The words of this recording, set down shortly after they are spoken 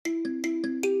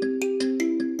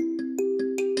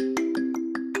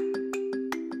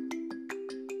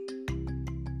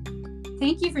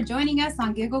Thank you for joining us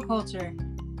on Giggle Culture,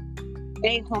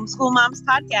 a homeschool moms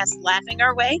podcast, laughing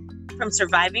our way from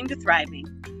surviving to thriving.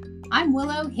 I'm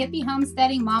Willow, hippie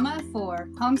homesteading mama for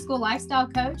homeschool lifestyle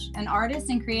coach, an artist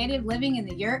and creative living in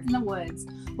the yurt and the woods,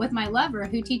 with my lover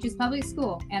who teaches public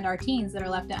school and our teens that are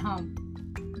left at home.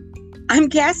 I'm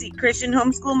Cassie, Christian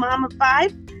homeschool mom of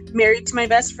 5, married to my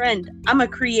best friend. I'm a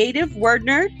creative word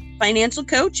nerd, financial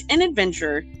coach, and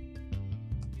adventurer.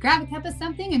 Grab a cup of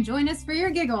something and join us for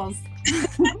your giggles.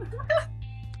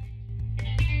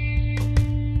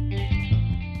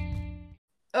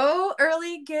 Oh,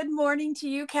 early good morning to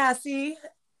you, Cassie.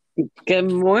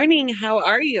 Good morning. How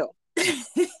are you? It's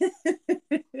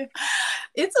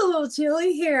a little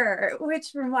chilly here,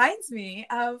 which reminds me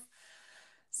of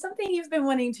something you've been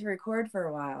wanting to record for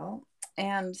a while,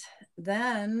 and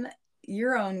then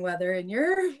your own weather in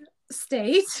your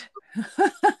state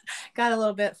got a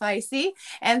little bit feisty,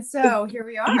 and so here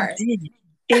we are.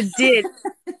 It did.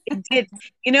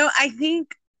 I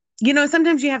think,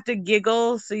 sometimes you have to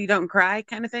giggle so you don't cry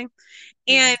kind of thing.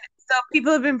 And so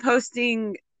people have been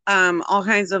posting all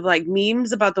kinds of like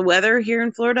memes about the weather here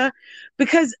in Florida,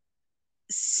 because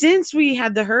since we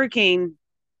had the hurricane,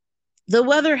 the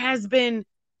weather has been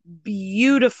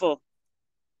beautiful.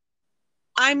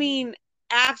 I mean,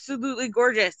 absolutely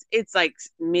gorgeous. It's like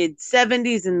mid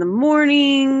 70s in the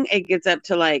morning. It gets up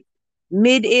to like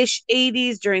mid-ish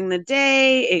 80s during the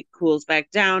day. It cools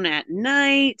back down at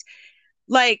night.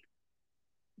 Like,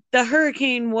 the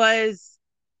hurricane was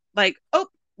like, oh,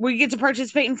 we get to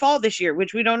participate in fall this year,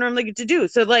 which we don't normally get to do.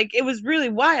 So like, it was really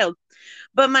wild.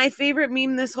 But my favorite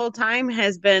meme this whole time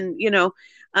has been,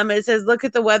 it says, look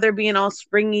at the weather being all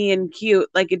springy and cute,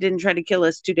 like it didn't try to kill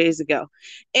us 2 days ago.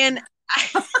 And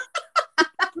I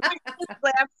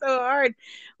laughed so hard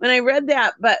when I read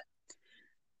that. But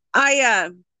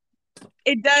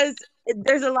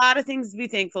there's a lot of things to be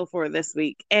thankful for this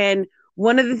week. And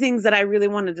one of the things that I really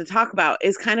wanted to talk about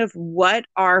is kind of what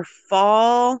our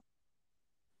fall,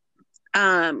 we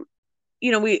kind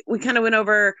of went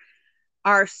over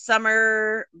our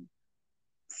summer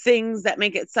things that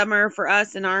make it summer for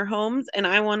us in our homes. And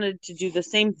I wanted to do the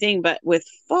same thing, but with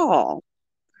fall.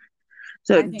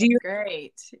 So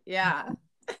great. Yeah.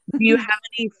 Do you have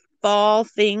any fall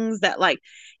things that like,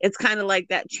 it's kind of like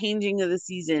that changing of the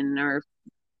season or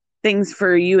things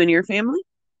for you and your family?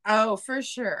 Oh, for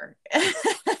sure.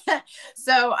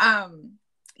 So,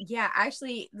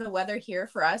 actually the weather here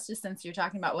for us, just since you're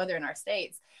talking about weather in our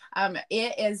states,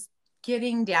 it is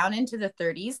getting down into the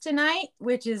 30s tonight,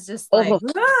 which is just like,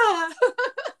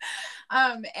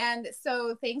 and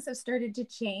so things have started to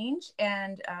change.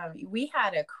 And we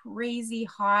had a crazy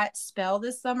hot spell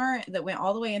this summer that went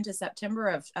all the way into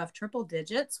September of triple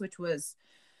digits, which was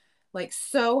like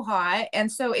so hot. And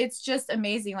so it's just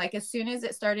amazing. Like, as soon as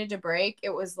it started to break,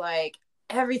 it was like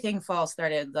everything fall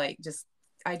started, like,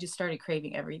 I just started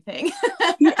craving everything.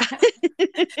 No,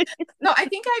 I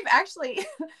think I've actually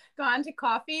gone to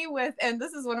coffee with, and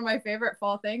this is one of my favorite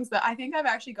fall things, but I think I've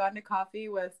actually gone to coffee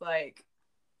with, like,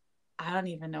 I don't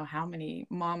even know how many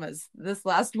mamas this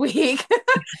last week.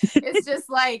 It's just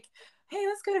like, hey,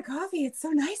 let's go to coffee. It's so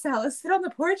nice out. Let's sit on the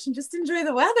porch and just enjoy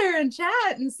the weather and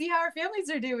chat and see how our families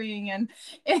are doing. And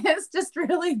it's just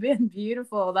really been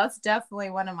beautiful. That's definitely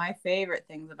one of my favorite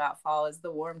things about fall is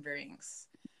the warm drinks.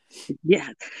 Yeah.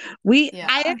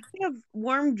 I actually have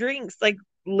warm drinks like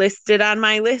listed on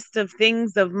my list of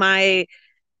things of my,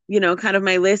 kind of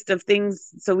my list of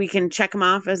things so we can check them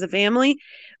off as a family.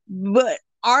 But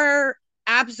our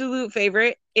absolute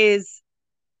favorite is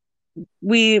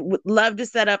we would love to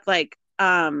set up like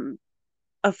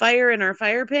a fire in our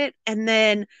fire pit. And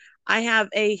then I have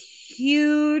a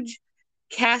huge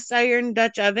cast iron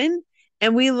Dutch oven.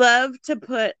 And we love to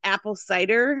put apple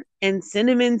cider and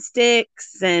cinnamon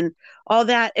sticks and all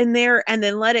that in there, and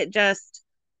then let it just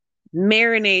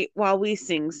marinate while we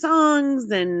sing songs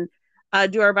and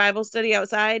do our Bible study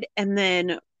outside. And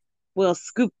then we'll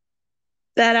scoop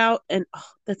that out. And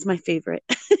that's my favorite.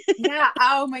 Yeah.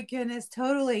 Oh my goodness.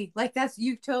 Totally. Like,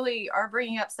 you totally are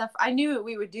bringing up stuff. I knew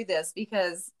we would do this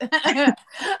because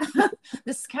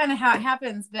this is kind of how it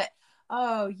happens. But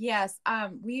oh yes.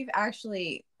 We've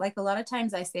actually, like, a lot of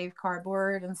times I save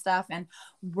cardboard and stuff. And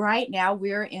right now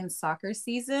we're in soccer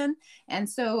season. And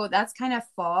so that's kind of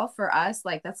fall for us.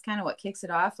 Like, that's kind of what kicks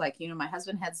it off. Like, my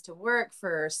husband heads to work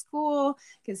for school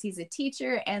because he's a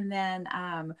teacher. And then,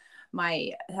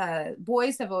 my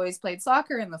boys have always played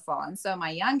soccer in the fall. And so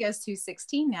my youngest, who's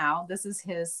 16 now, this is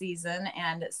his season.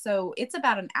 And so it's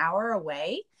about an hour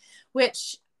away,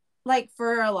 which like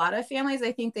for a lot of families,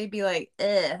 I think they'd be like,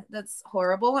 that's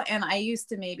horrible. And I used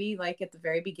to maybe like at the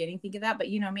very beginning think of that, but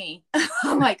you know me,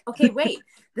 I'm like, okay, wait,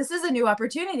 this is a new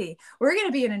opportunity. We're going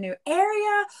to be in a new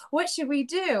area. What should we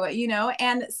do? You know?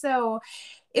 And so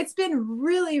it's been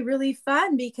really, really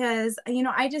fun because, you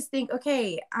know, I just think,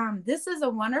 okay, this is a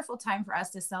wonderful time for us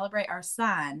to celebrate our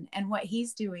son and what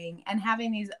he's doing and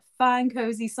having these fun,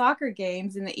 cozy soccer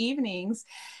games in the evenings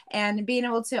and being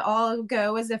able to all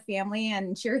go as a family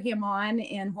and cheer him on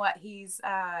in what he's,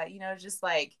 you know, just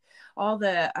like all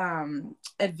the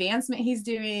advancement he's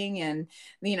doing and,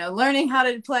 you know, learning how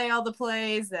to play all the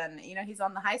plays. And, you know, he's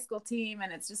on the high school team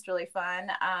and it's just really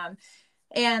fun.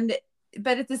 And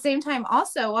but at the same time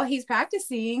also while he's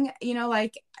practicing, you know,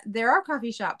 like there are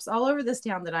coffee shops all over this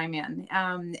town that I'm in,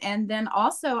 and then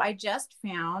also I just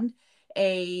found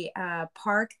a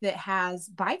park that has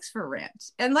bikes for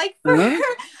rent, and like for $1.50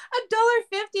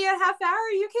 a half hour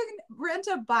you can rent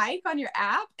a bike on your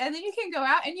app and then you can go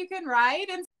out and you can ride,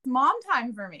 and it's mom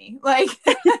time for me. Like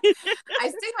I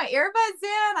stick my earbuds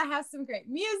in, I have some great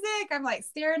music, I'm like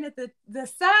staring at the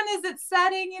sun as it's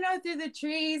setting, you know, through the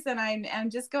trees, and I'm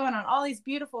just going on all these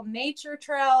beautiful nature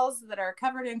trails that are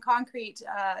covered in concrete,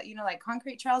 you know, like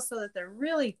concrete trails, so that they're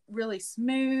really, really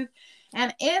smooth.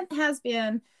 And it has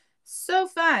been so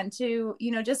fun to,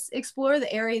 you know, just explore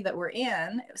the area that we're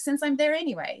in since I'm there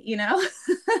anyway, you know.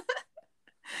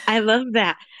 I love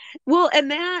that. Well, and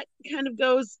that kind of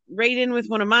goes right in with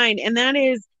one of mine, and that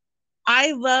is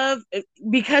I love,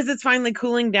 because it's finally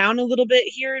cooling down a little bit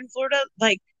here in Florida,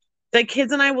 like the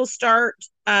kids and I will start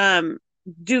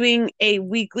doing a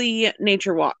weekly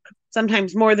nature walk,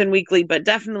 sometimes more than weekly, but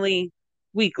definitely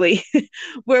weekly,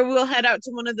 where we'll head out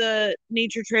to one of the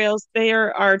nature trails.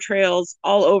 There are trails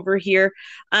all over here.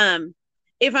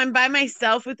 If I'm by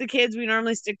myself with the kids, we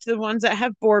normally stick to the ones that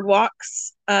have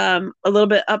boardwalks a little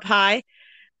bit up high,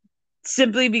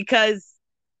 simply because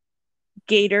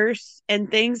gators and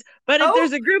things. But if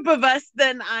there's a group of us,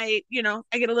 then I get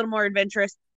a little more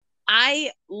adventurous.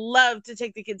 I love to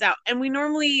take the kids out, and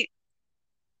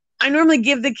I normally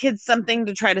give the kids something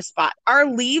to try to spot. Our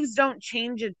leaves don't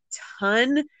change a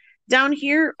ton down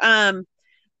here,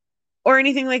 or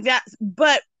anything like that,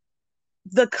 but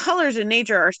the colors in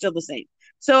nature are still the same.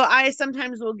 So I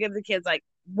sometimes will give the kids like,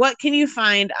 what can you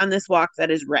find on this walk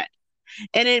that is red?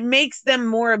 And it makes them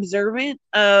more observant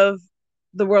of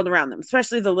the world around them,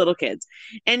 especially the little kids.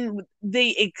 And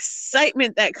the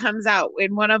excitement that comes out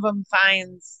when one of them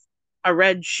finds a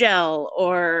red shell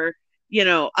or, you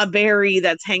know, a berry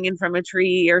that's hanging from a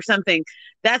tree or something,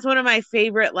 that's one of my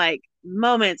favorite like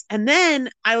moments. And then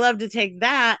I love to take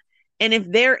that, and if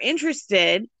they're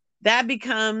interested, that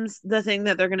becomes the thing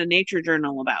that they're going to nature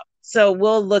journal about. So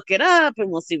we'll look it up and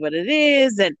we'll see what it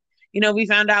is. And, you know, we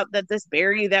found out that this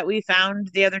berry that we found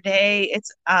the other day,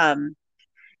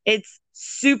 it's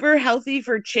super healthy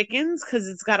for chickens because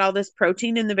it's got all this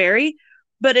protein in the berry,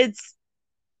 but it's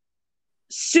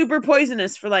super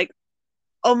poisonous for like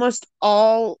almost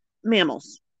all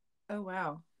mammals. Oh,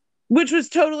 wow. Which was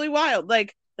totally wild.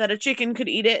 Like that a chicken could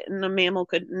eat it and a mammal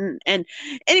couldn't. And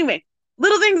anyway,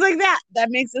 little things like that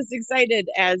makes us excited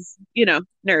as, you know,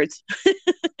 nerds.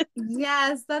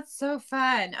 Yes, that's so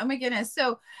fun. Oh my goodness.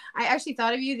 So I actually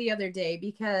thought of you the other day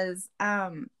because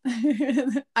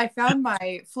I found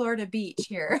my Florida beach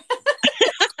here.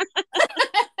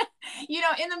 You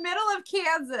know, in the middle of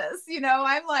Kansas, you know,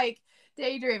 I'm like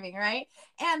daydreaming, right?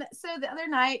 And so the other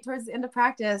night towards the end of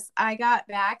practice, I got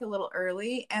back a little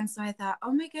early. And so I thought,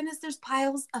 oh my goodness, there's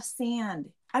piles of sand.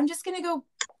 I'm just going to go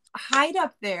hide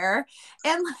up there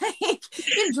and like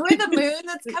enjoy the moon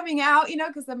that's coming out, you know,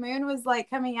 because the moon was like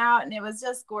coming out and it was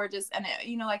just gorgeous. And it,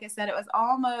 you know, like I said, it was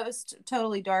almost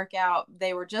totally dark out.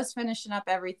 They were just finishing up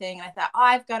everything. And I thought, oh,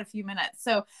 I've got a few minutes.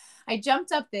 So I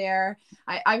jumped up there.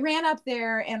 I ran up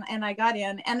there and I got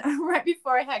in. And right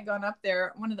before I had gone up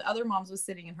there, one of the other moms was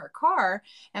sitting in her car.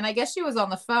 And I guess she was on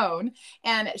the phone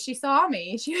and she saw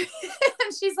me.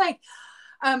 She's like,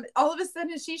 all of a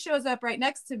sudden she shows up right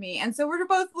next to me. And so we're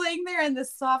both laying there in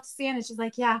this soft sand. And she's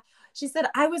like, yeah, she said,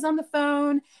 I was on the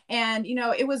phone and, you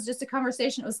know, it was just a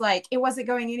conversation. It was like, it wasn't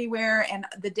going anywhere. And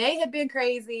the day had been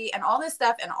crazy and all this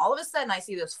stuff. And all of a sudden I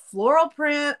see this floral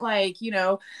print, like, you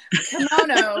know,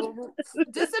 kimono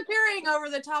disappearing over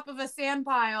the top of a sand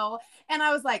pile. And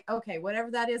I was like, okay,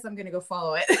 whatever that is, I'm going to go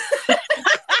follow it.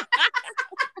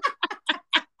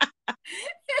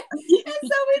 And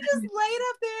so we just laid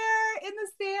up there in the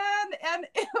sand and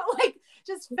it, like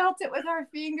just felt it with our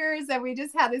fingers, and we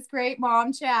just had this great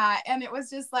mom chat, and it was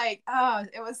just like, oh,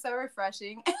 it was so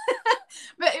refreshing.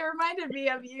 But it reminded me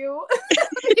of you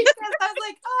because I was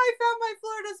like, oh, I found my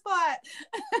Florida spot.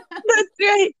 That's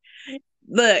great.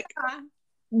 Look,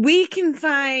 we can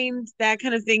find that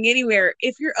kind of thing anywhere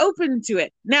if you're open to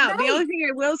it. Now, Right. The only thing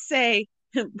I will say,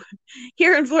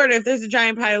 here in Florida, if there's a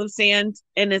giant pile of sand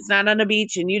and it's not on a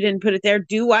beach and you didn't put it there,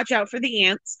 do watch out for the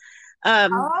ants.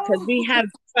 Because we have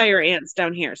fire ants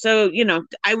down here. So,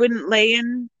 I wouldn't lay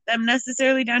in them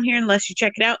necessarily down here unless you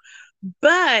check it out.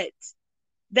 But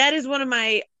that is one of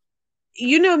my,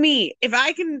 me, if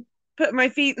I can put my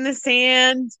feet in the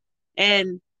sand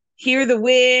and hear the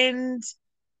wind,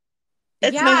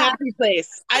 it's my happy place.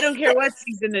 I don't care what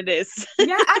season it is.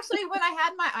 Yeah, actually, when I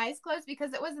had my eyes closed,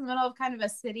 because it was in the middle of kind of a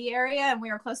city area and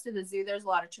we were close to the zoo, there's a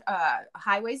lot of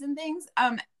highways and things.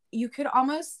 You could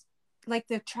almost, like,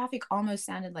 the traffic almost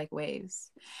sounded like waves.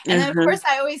 And then, of course,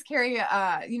 I always carry,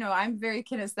 I'm very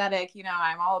kinesthetic.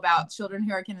 I'm all about children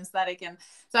who are kinesthetic. And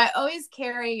so I always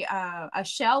carry a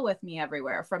shell with me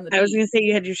everywhere from the beach. I was going to say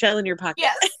you had your shell in your pocket.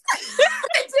 Yes,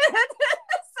 I did.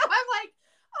 So I'm like,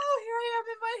 oh, here I am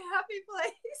in my happy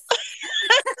place.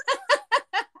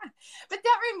 But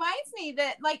that reminds me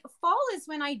that, like, fall is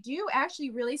when I do actually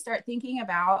really start thinking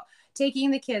about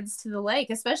taking the kids to the lake,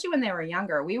 especially when they were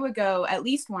younger. We would go at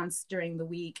least once during the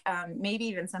week, maybe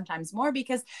even sometimes more,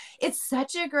 because it's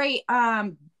such a great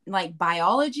like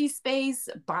biology space,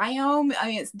 biome. I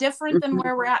mean, it's different than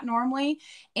where we're at normally.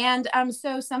 And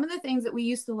so some of the things that we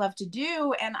used to love to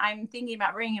do, and I'm thinking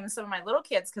about bringing in some of my little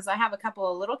kids, because I have a couple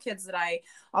of little kids that I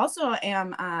also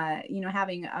am,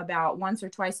 having about once or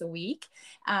twice a week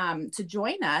to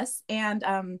join us. And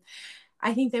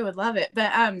I think they would love it.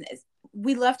 But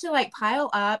we love to, like, pile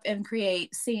up and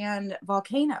create sand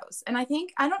volcanoes. And I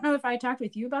don't know if I talked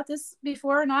with you about this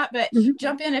before or not, but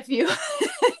jump in if you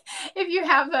if you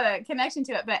have a connection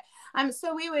to it. But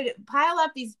so we would pile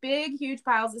up these big, huge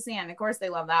piles of sand. Of course, they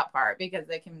love that part because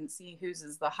they can see whose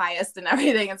is the highest and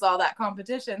everything. It's all that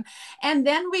competition. And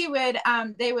then we would,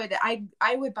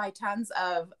 I would buy tons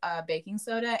of baking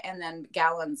soda and then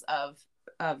gallons of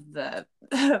the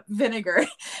vinegar,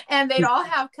 and they'd all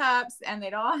have cups and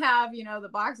they'd all have, the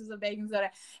boxes of baking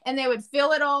soda, and they would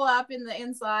fill it all up in the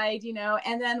inside,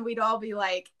 and then we'd all be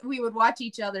like, we would watch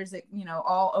each other's,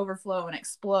 all overflow and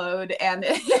explode. And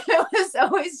it was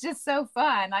always just so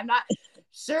fun. I'm not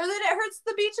sure that it hurts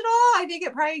the beach at all. I think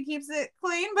it probably keeps it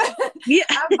clean, but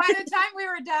by the time we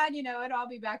were done, it'd all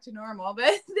be back to normal. But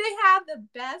they had the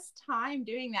best time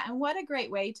doing that. And what a great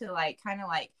way to, like, kind of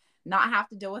like not have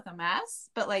to deal with a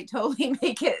mess, but, like, totally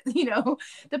make it,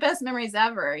 the best memories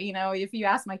ever. If you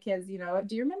ask my kids, do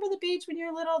you remember the beach when you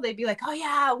were little? They'd be like, oh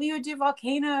yeah, we would do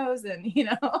volcanoes, and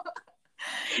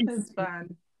it's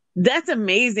fun. That's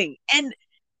amazing. And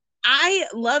I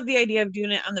love the idea of doing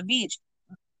it on the beach.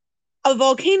 A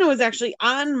volcano is actually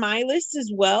on my list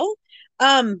as well.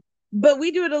 But we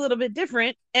do it a little bit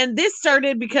different. And this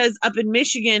started because up in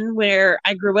Michigan, where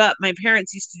I grew up, my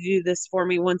parents used to do this for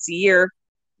me once a year.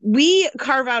 We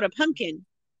carve out a pumpkin.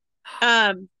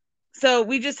 So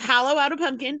we just hollow out a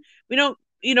pumpkin. We don't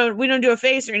do a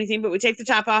face or anything, but we take the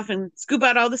top off and scoop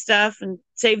out all the stuff and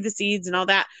save the seeds and all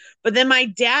that. But then my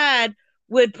dad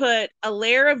would put a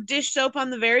layer of dish soap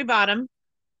on the very bottom,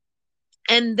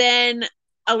 and then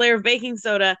a layer of baking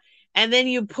soda, and then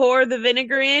you pour the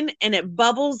vinegar in and it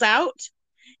bubbles out.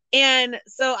 And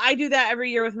so I do that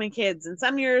every year with my kids. And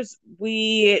some years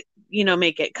we,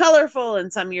 make it colorful,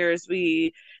 and some years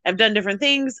we have done different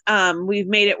things. We've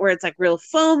made it where it's, like, real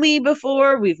foamy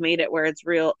before. We've made it where it's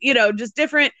real, just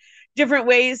different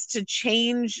ways to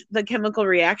change the chemical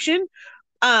reaction.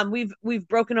 We've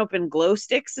broken open glow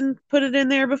sticks and put it in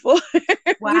there before.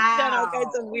 Wow. We've done all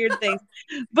kinds of weird things,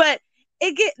 but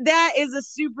that is a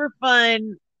super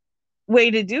fun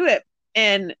way to do it.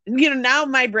 And, now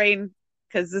my brain,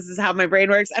 because this is how my brain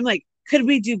works, I'm like, could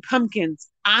we do pumpkins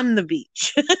on the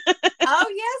beach? Oh,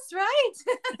 yes, right.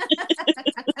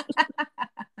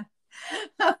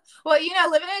 Well,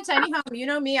 living in a tiny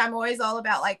home, me, I'm always all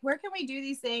about, like, where can we do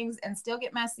these things and still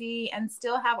get messy and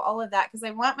still have all of that? Because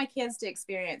I want my kids to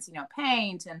experience,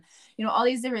 paint and, all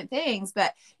these different things.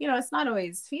 But, it's not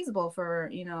always feasible for,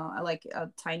 like a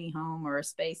tiny home or a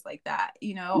space like that,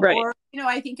 Right. Or,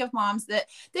 I think of moms that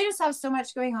they just have so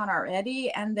much going on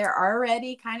already, and they're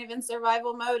already kind of in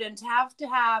survival mode, and to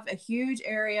have a huge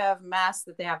area of mess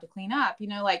that they have to clean up,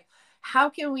 like,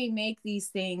 how can we make these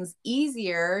things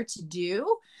easier to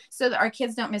do so that our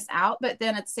kids don't miss out, but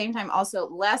then at the same time also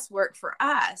less work for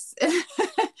us?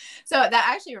 So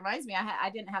that actually reminds me,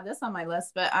 I didn't have this on my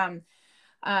list, but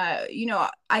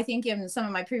I think in some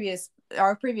of our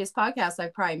previous podcasts,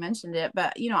 I've probably mentioned it,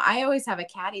 but I always have a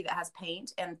caddy that has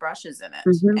paint and brushes in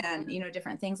it, and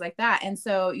different things like that. And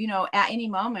so at any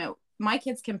moment, my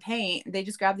kids can paint. They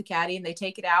just grab the caddy and they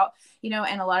take it out,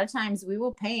 and a lot of times we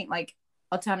will paint, like,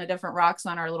 a ton of different rocks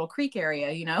on our little creek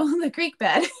area, the creek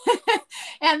bed.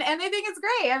 and they think it's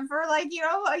great. And for like, a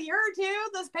year or two,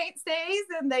 this paint stays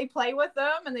and they play with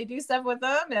them and they do stuff with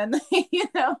them. And,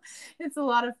 it's a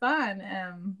lot of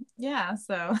fun. Yeah.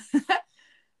 So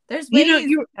there's ways,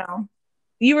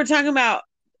 you were talking about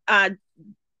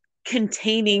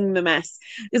containing the mess,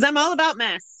 because I'm all about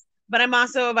mess, but I'm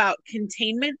also about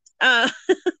containment. And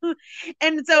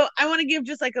so I want to give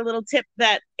just like a little tip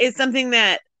that is something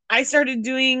that I started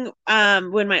doing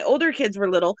when my older kids were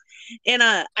little, and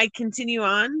I continue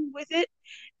on with it.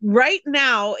 Right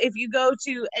now, if you go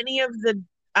to any of the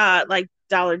like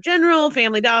Dollar General,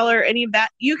 Family Dollar, any of that,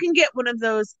 you can get one of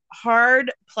those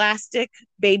hard plastic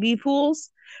baby pools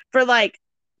for like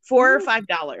 $4 or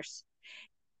 $5.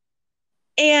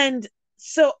 And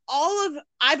so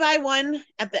I buy one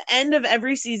at the end of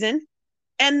every season.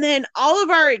 And then all of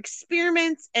our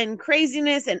experiments and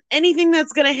craziness and anything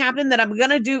that's going to happen that I'm going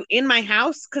to do in my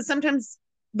house, because sometimes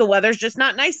the weather's just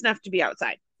not nice enough to be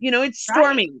outside. It's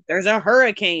storming. Right. There's a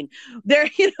hurricane there,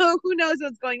 who knows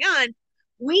what's going on.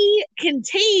 We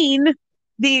contain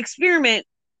the experiment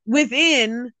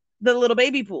within the little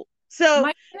baby pool. So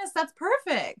my goodness, that's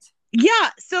perfect. Yeah.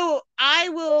 So I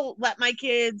will let my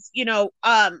kids,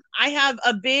 I have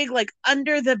a big, like,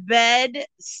 under the bed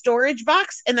storage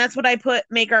box, and that's what I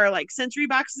make our like sensory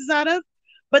boxes out of.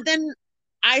 But then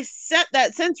I set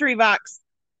that sensory box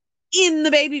in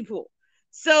the baby pool.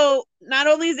 So not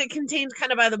only is it contained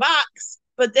kind of by the box,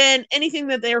 but then anything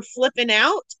that they're flipping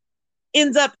out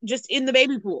ends up just in the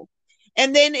baby pool.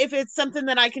 And then if it's something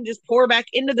that I can just pour back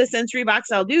into the sensory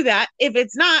box, I'll do that. If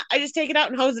it's not, I just take it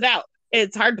out and hose it out.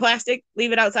 It's hard plastic,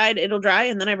 leave it outside, it'll dry,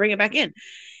 and then I bring it back in.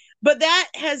 But that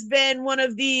has been one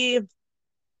of the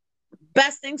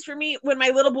best things for me. When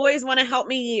my little boys want to help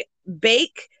me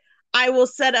bake, I will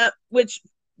set up, which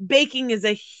baking is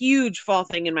a huge fall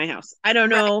thing in my house. I don't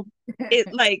know.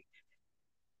 Right.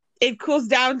 It cools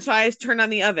down, so I turn on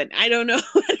the oven. I don't know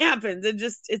what happens.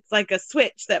 It's like a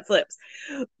switch that flips.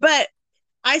 But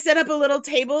I set up a little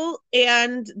table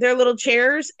and their little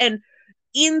chairs and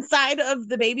inside of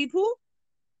the baby pool.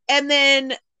 And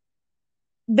then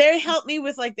they help me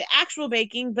with like the actual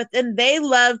baking, but then they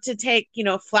love to take,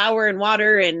 flour and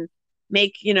water and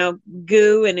make,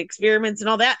 goo and experiments and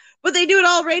all that. But they do it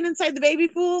all right inside the baby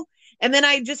pool. And then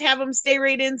I just have them stay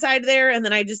right inside there. And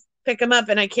then I just pick them up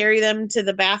and I carry them to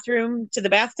the bathroom, to the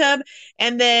bathtub.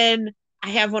 And then I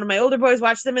have one of my older boys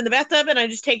watch them in the bathtub, and I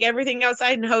just take everything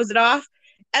outside and hose it off.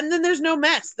 And then there's no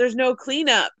mess. There's no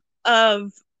cleanup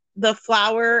of the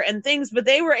flour and things, but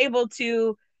they were able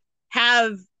to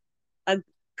have a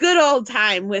good old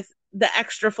time with the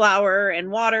extra flour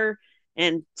and water,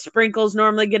 and sprinkles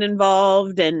normally get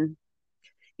involved. And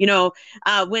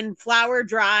when flour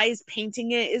dries,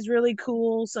 painting it is really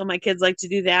cool. So my kids like to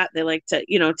do that. They like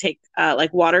to take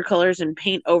like watercolors and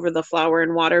paint over the flour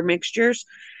and water mixtures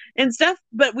and stuff.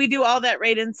 But we do all that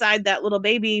right inside that little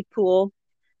baby pool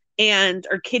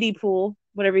or kiddie pool,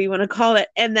 whatever you want to call it.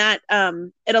 And that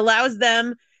it allows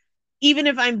them, even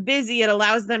if I'm busy, it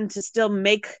allows them to still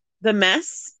make the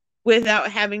mess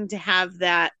without having to have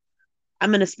that,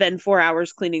 I'm going to spend 4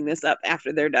 hours cleaning this up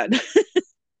after they're done.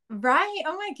 Right.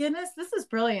 Oh my goodness. This is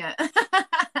brilliant.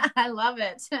 I love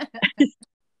it.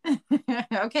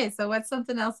 Okay. So what's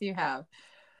something else you have?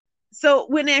 So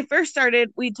when I first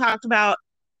started, we talked about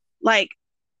like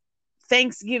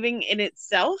Thanksgiving in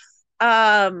itself.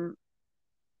 But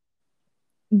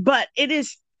it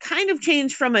is kind of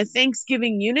changed from a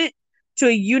Thanksgiving unit to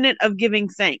a unit of giving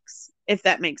thanks, if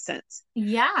that makes sense.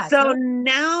 Yeah. So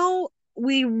now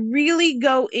we really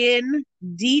go in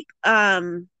deep.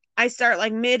 I start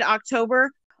like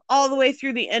mid-October all the way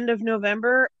through the end of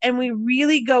November, and we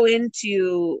really go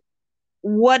into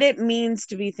what it means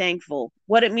to be thankful,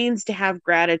 what it means to have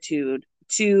gratitude,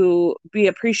 to be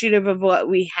appreciative of what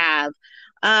we have,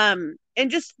 and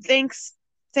just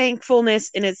thankfulness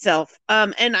in itself.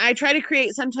 And I try to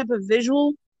create some type of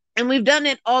visual, and we've done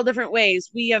it all different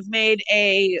ways. We have made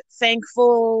a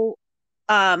thankful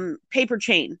paper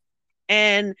chain,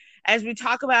 and as we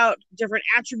talk about different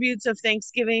attributes of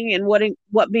Thanksgiving and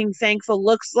what being thankful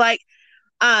looks like,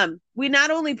 we not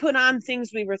only put on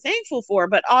things we were thankful for,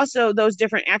 but also those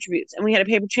different attributes. And we had a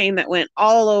paper chain that went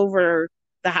all over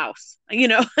the house. We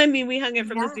hung it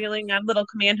from the ceiling on little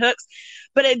command hooks,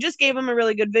 but it just gave them a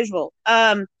really good visual.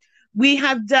 We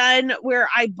have done where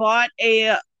I bought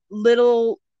a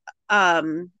little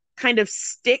kind of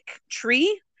stick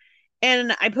tree,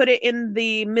 and I put it in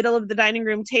the middle of the dining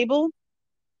room table,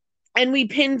 and we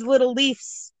pinned little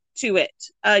leaves to it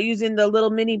using the little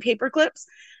mini paper clips.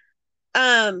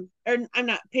 or I'm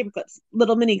not paper clips,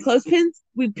 little mini clothespins.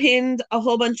 We pinned a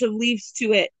whole bunch of leaves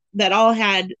to it that all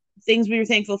had things we were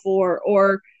thankful for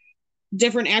or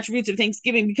different attributes of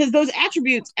Thanksgiving, because those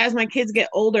attributes, as my kids get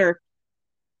older,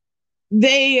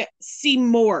 they see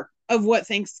more of what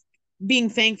being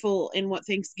thankful and what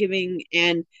Thanksgiving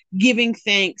and giving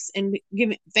thanks and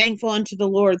giving thankful unto the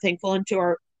Lord, thankful unto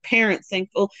our parents,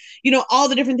 thankful, all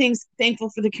the different things, thankful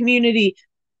for the community.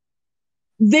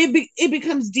 It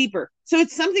becomes deeper. So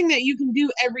it's something that you can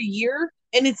do every year,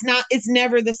 and it's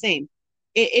never the same.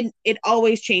 It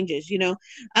always changes,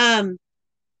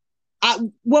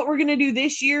 what we're going to do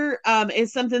this year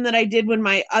is something that I did when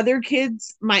my older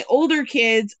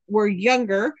kids were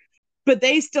younger, but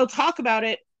they still talk about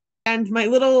it. And my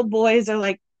little boys are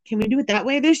like, can we do it that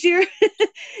way this year?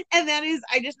 And that is,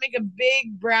 I just make a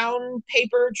big brown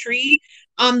paper tree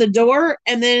on the door,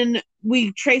 and then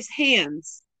we trace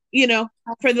hands,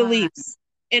 for the leaves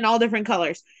in all different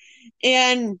colors.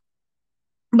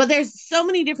 But there's so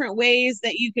many different ways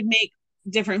that you could make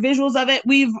different visuals of it.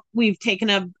 We've taken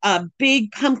a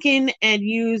big pumpkin and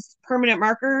used permanent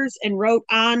markers and wrote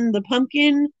on the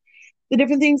pumpkin the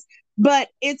different things. But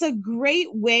it's a great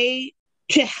way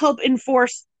to help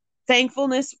enforce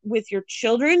thankfulness with your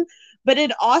children. But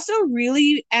it also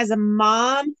really, as a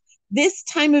mom, this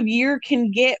time of year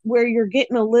can get where you're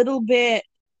getting a little bit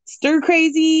stir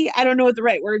crazy. I don't know what the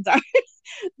right words are,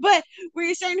 but where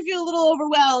you're starting to feel a little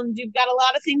overwhelmed. You've got a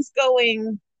lot of things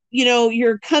going.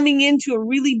 You're coming into a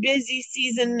really busy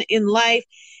season in life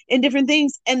and different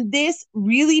things. And this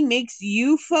really makes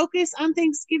you focus on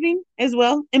Thanksgiving as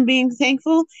well and being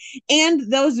thankful. And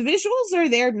those visuals are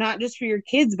there not just for your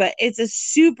kids, but it's a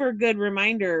super good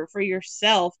reminder for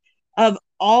yourself of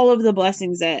all of the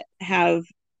blessings that have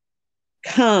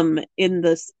come in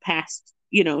this past,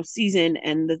 season,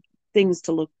 and the things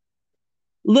to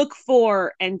look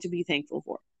for and to be thankful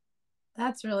for.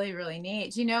 That's really, really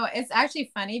neat. It's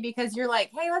actually funny because you're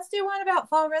like, hey, let's do one about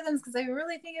fall rhythms, because I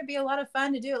really think it'd be a lot of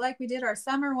fun to do it like we did our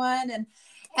summer one. And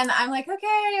I'm like,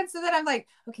 okay. And so then I'm like,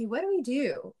 okay, what do we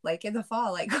do like in the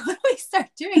fall? Like, what do we start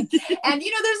doing? And,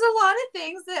 there's a lot of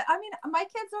things that, my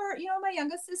kids are, my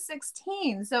youngest is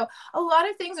 16. So a lot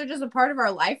of things are just a part of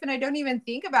our life. And I don't even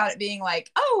think about it being like,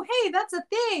 oh, hey, that's a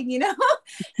thing,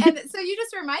 And so you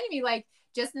just reminded me, like,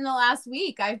 just in the last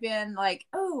week, I've been like,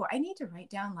 oh, I need to write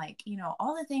down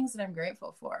all the things that I'm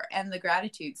grateful for and the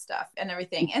gratitude stuff and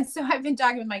everything. And so I've been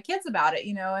talking with my kids about it,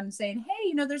 and saying,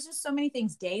 hey, there's just so many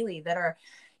things daily that are,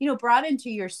 brought into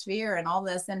your sphere and all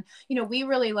this. And, we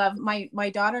really love, my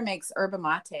daughter makes yerba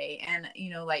mate, and,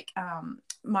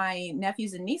 my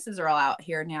nephews and nieces are all out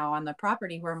here now on the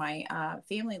property where my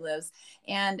family lives.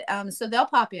 And so they'll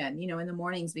pop in, in the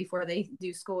mornings before they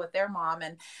do school with their mom.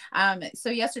 And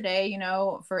so yesterday,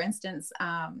 for instance,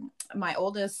 my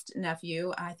oldest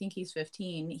nephew, I think he's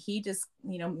 15, he just,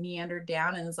 meandered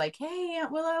down and was like, hey,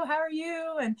 Aunt Willow, how are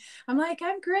you? And I'm like,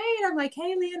 I'm great. I'm like,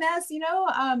 hey, Leoness,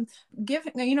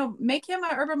 make him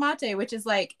a yerba mate, which is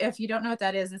like, if you don't know what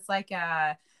that is, it's like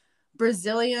a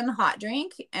Brazilian hot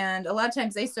drink, and a lot of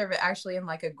times they serve it actually in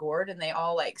like a gourd, and they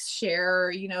all like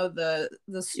share the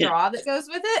straw that goes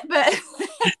with it,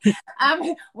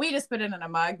 but we just put it in a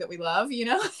mug that we love,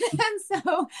 and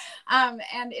so and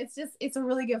it's a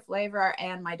really good flavor.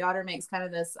 And my daughter makes kind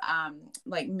of this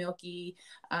like milky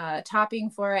topping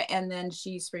for it, and then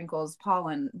she sprinkles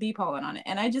bee pollen on it,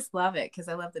 and I just love it because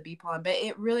I love the bee pollen. But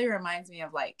it really reminds me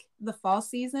of like the fall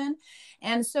season.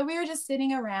 And so we were just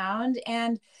sitting around,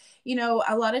 and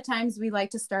a lot of times we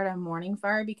like to start a morning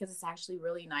fire because it's actually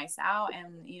really nice out.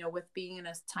 And, with being in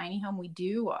a tiny home, we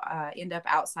do end up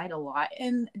outside a lot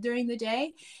during the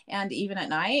day and even at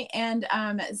night. And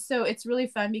so it's really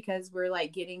fun because we're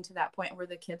like getting to that point where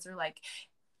the kids are like,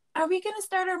 are we going to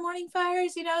start our morning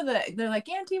fires? They're like,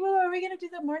 Auntie Willow, are we going to do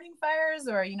the morning fires?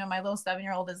 Or, my little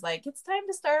 7-year-old is like, it's time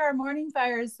to start our morning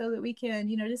fires so that we can,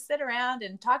 just sit around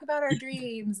and talk about our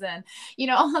dreams and,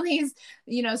 all these,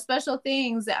 special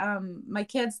things. My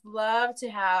kids love to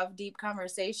have deep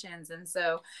conversations. And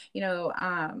so,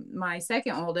 my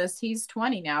second oldest, he's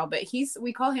 20 now, but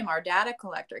we call him our data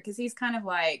collector because he's kind of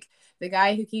like the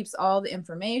guy who keeps all the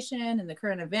information and the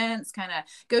current events, kind of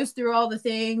goes through all the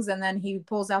things, and then he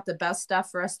pulls out the best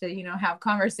stuff for us to, have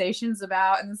conversations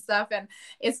about and stuff. And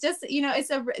it's just,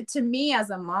 to me as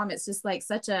a mom, it's just like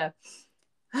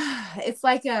it's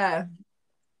like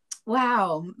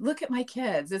wow, look at my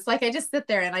kids. It's like I just sit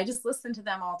there and I just listen to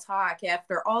them all talk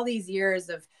after all these years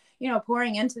of,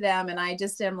 pouring into them. And I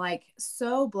just am like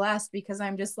so blessed because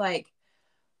I'm just like,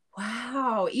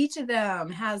 Wow, each of them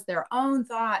has their own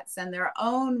thoughts and their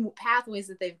own pathways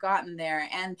that they've gotten there.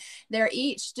 And they're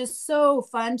each just so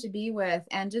fun to be with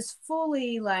and just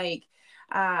fully like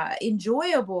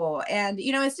enjoyable. And,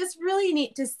 it's just really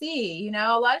neat to see.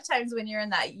 A lot of times when you're in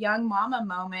that young mama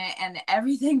moment and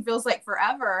everything feels like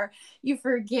forever, you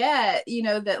forget,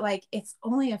 that like it's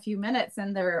only a few minutes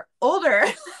and they're older.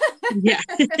 Yeah.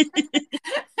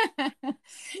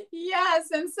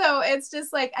 Yes. And so it's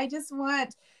just like, I just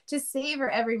want to savor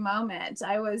every moment.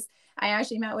 I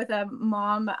actually met with a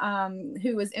mom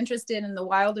who was interested in the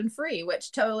Wild and Free,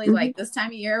 which totally like this time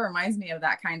of year reminds me of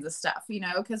that kinds of stuff,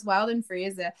 because Wild and Free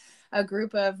is a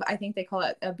group of, I think they call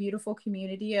it a beautiful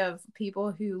community of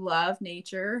people who love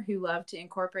nature, who love to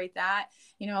incorporate that.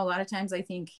 A lot of times I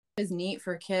think is neat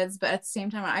for kids, but at the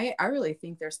same time, I really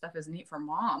think their stuff is neat for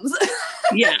moms.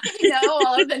 Yeah.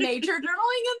 All of the nature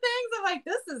journaling and things. I'm like,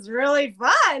 this is really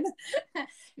fun.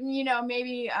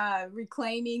 Maybe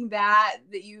reclaiming that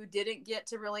you didn't get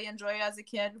to really enjoy as a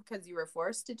kid because you were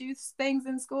forced to do things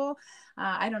in school.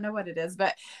 I don't know what it is,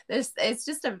 but it's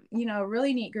just a,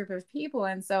 really neat group of people.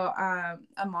 And so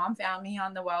a mom found me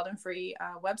on the Wild and Free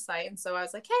website. And so I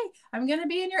was like, hey, I'm going to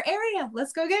be in your area.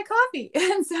 Let's go get coffee.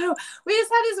 And so we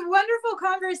just had this wonderful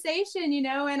conversation,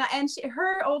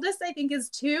 her oldest, I think, is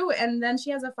 2. And then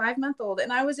she has a 5-month-old.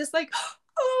 And I was just like,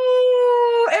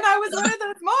 oh, and I was one of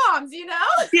those moms,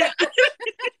 Yeah.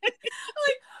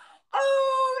 like,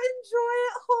 oh, enjoy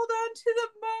it, hold on to the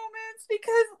moments,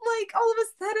 because like all of a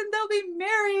sudden they'll be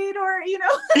married or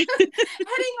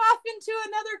heading off into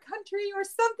another country or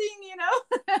something,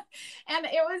 and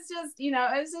it was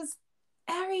just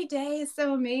every day is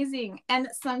so amazing, and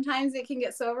sometimes it can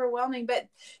get so overwhelming, but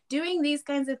doing these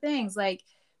kinds of things, like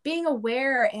being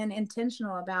aware and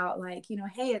intentional about like,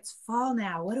 hey, it's fall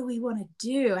now. What do we want to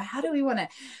do? How do we want to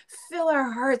fill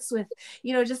our hearts with,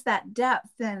 just that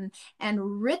depth and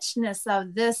richness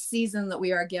of this season that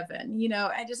we are given?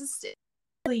 I just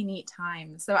really neat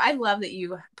time. So I love that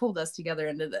you pulled us together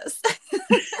into this.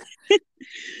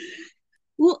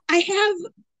 Well, I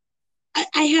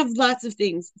have lots of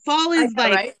things. Fall is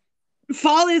right?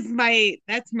 Fall is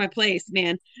that's my place,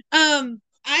 man.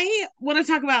 I want to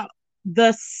talk about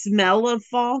the smell of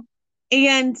fall,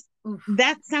 and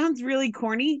that sounds really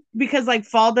corny because like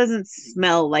fall doesn't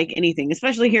smell like anything,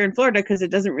 especially here in Florida because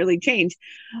it doesn't really change.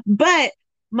 But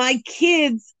my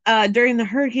kids during the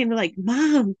hurricane were like,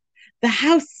 Mom, the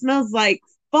house smells like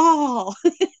fall.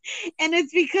 And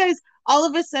it's because all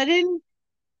of a sudden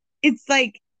it's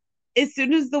like as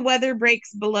soon as the weather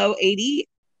breaks below 80,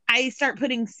 I start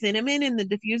putting cinnamon in the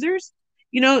diffusers.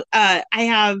 I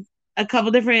have a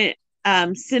couple different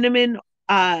cinnamon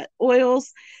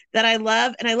oils that I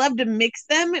love, and I love to mix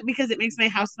them because it makes my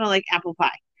house smell like apple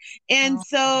pie. And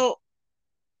so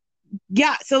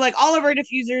like all of our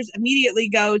diffusers immediately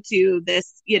go to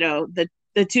this, the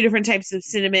 2 different types of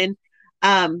cinnamon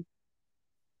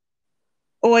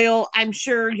oil. I'm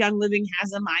sure Young Living has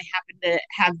them. I happen to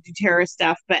have doTERRA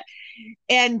stuff,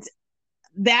 and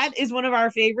that is one of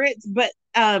our favorites. But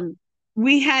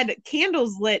we had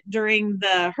candles lit during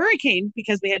the hurricane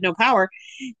because we had no power.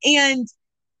 And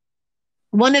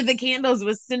one of the candles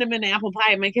was cinnamon apple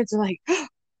pie. And my kids are like, oh,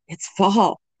 it's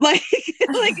fall. Like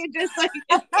it just like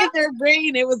in their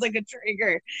brain, it was like a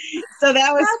trigger. So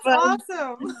that was fun.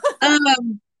 Awesome.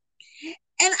 And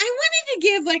I wanted to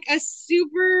give like a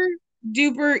super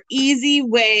duper easy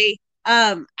way.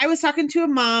 I was talking to a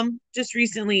mom just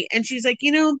recently and she's like,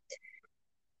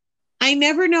 I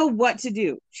never know what to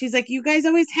do. She's like, you guys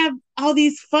always have all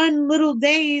these fun little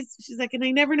days. She's like, and I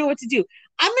never know what to do.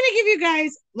 I'm going to give you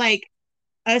guys like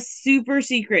a super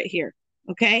secret here.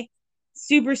 Okay.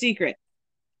 Super secret.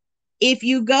 If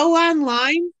you go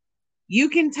online, you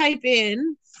can type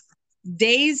in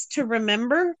days to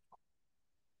remember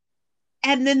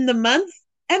and then the month,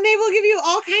 and they will give you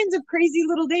all kinds of crazy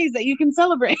little days that you can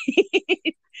celebrate.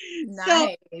 Nice.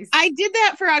 So I did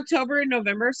that for October and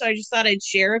November, so I just thought I'd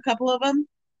share a couple of them.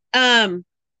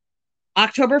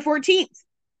 October 14th,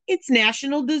 it's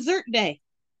National Dessert Day.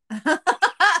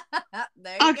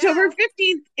 October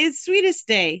 15th is Sweetest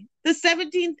Day. The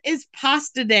 17th is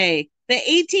Pasta Day. The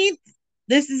 18th,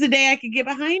 this is a day I could get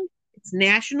behind. It's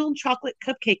National Chocolate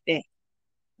Cupcake Day.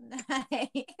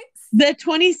 Nice. The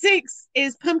 26th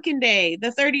is Pumpkin Day. The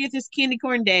 30th is Candy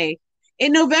Corn Day.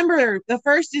 In November, the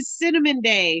 1st is Cinnamon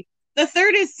Day. The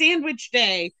 3rd is Sandwich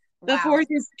Day. The 4th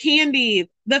is Candy.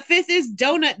 The 5th is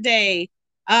Donut Day.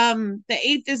 The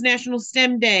 8th is National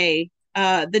STEM Day.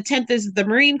 The 10th is the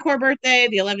Marine Corps birthday.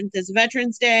 The 11th is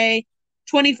Veterans Day.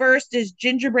 21st is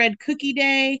Gingerbread Cookie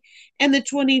Day. And the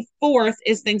 24th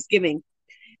is Thanksgiving.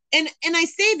 And I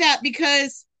say that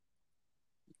because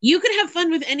You could have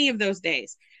fun with any of those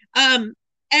days.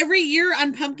 Every year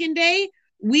on Pumpkin Day,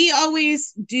 we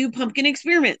always do pumpkin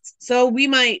experiments. So we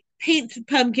might paint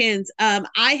pumpkins.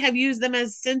 I have used them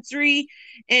as sensory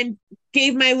and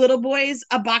gave my little boys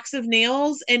a box of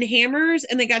nails and hammers,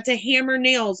 and they got to hammer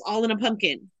nails all in a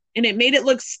pumpkin. And it made it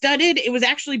look studded. It was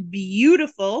actually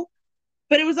beautiful,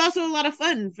 but it was also a lot of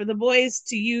fun for the boys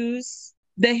to use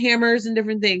the hammers and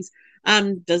different things.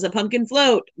 Does a pumpkin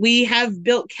float? We have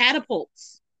built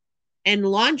catapults and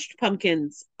launched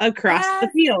pumpkins across the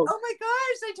field. Oh my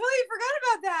gosh, I totally forgot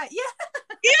about that. Yeah.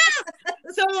 Yeah.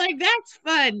 So like that's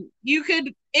fun. You could,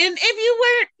 and if you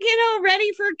weren't,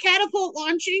 ready for catapult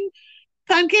launching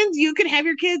pumpkins, you could have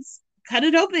your kids cut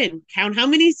it open, count how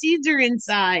many seeds are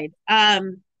inside,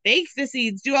 bake the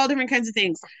seeds, do all different kinds of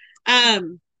things.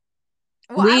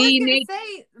 Well, I was going to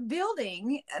say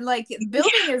building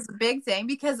is a big thing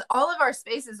because all of our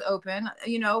space is open,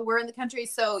 we're in the country.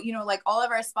 So, like all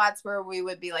of our spots where we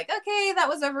would be like, okay, that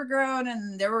was overgrown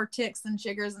and there were ticks and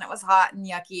chiggers and it was hot and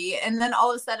yucky. And then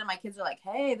all of a sudden my kids are like,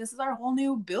 hey, this is our whole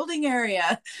new building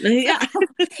area. Yeah. So,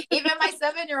 even my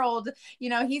 7-year-old,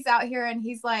 he's out here and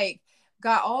he's like,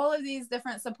 got all of these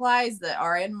different supplies that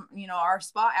are in, our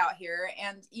spot out here.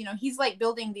 And, he's like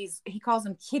building these, he calls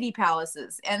them kitty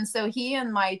palaces. And so he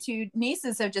and my 2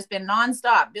 nieces have just been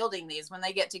nonstop building these when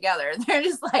they get together. They're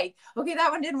just like, okay,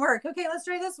 that one didn't work. Okay, let's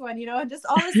try this one, and just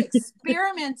all this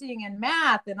experimenting and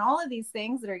math and all of these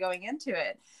things that are going into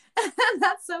it.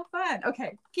 That's so fun.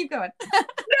 Okay, keep going.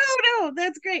 No,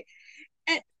 that's great.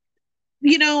 And,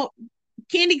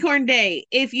 Candy corn day,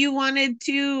 if you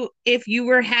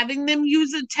were having them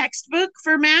use a textbook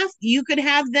for math, you could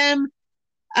have them,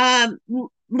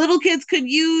 little kids could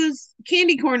use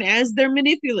candy corn as their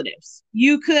manipulatives.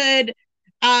 You could,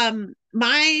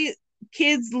 my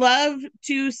kids love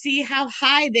to see how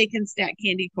high they can stack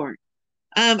candy corn.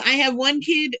 I have one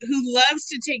kid who loves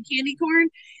to take candy corn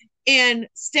and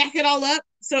stack it all up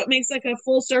so it makes like a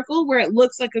full circle where it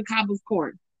looks like a cob of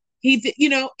corn.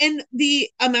 And the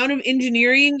amount of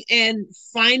engineering and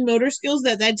fine motor skills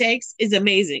that takes is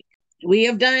amazing. We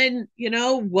have done,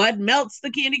 what melts the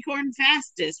candy corn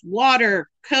fastest: water,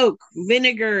 Coke,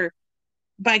 vinegar.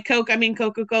 By Coke, I mean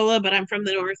Coca-Cola, but I'm from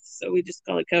the North, so we just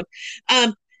call it Coke.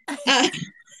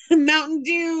 Mountain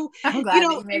Dew. I'm glad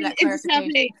that you made that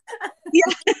clarification.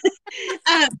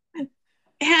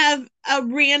 Have a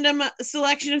random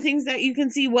selection of things that you can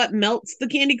see what melts the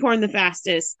candy corn the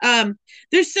fastest.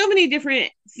 There's so many different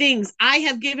things. I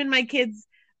have given my kids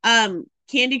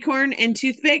candy corn and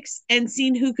toothpicks and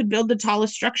seen who could build the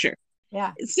tallest structure.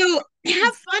 Yeah. So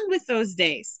have fun with those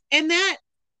days. And that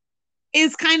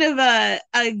is kind of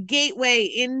a gateway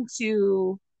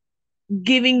into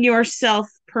giving yourself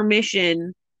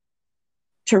permission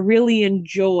to really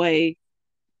enjoy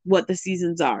what the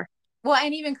seasons are. Well,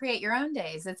 and even create your own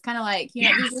days. It's kind of like,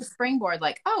 use your springboard,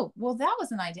 like, oh, well, that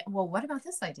was an idea. Well, what about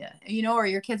this idea? Or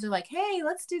your kids are like, hey,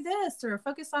 let's do this or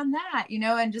focus on that,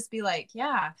 and just be like,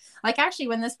 yeah. Like actually,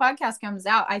 when this podcast comes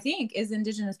out, I think is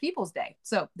Indigenous Peoples Day.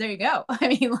 So there you go. I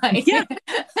mean, like, yeah.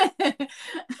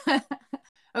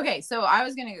 Okay, so I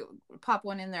was going to pop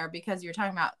one in there because you're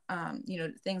talking about,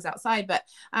 things outside, but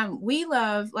we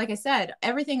love, like I said,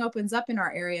 everything opens up in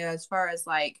our area as far as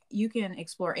like you can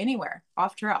explore anywhere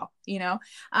off trail,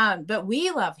 but we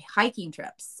love hiking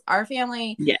trips. Our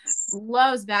family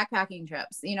loves backpacking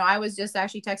trips. I was just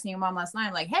actually texting your mom last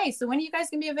night, like, hey, so when are you guys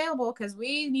going to be available? Because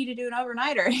we need to do an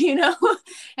overnighter,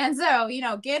 and so,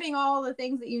 getting all the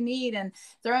things that you need and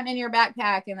throwing in your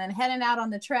backpack and then heading out on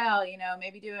the trail,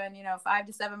 maybe doing, 5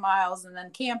 to 7 miles and then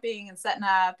camping and setting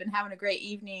up and having a great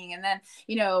evening and then,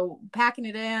 packing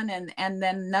it in and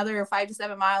then another 5 to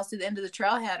 7 miles to the end of the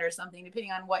trailhead or something,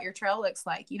 depending on what your trail looks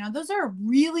like. Those are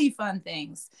really fun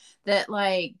things that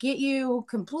like get you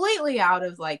completely out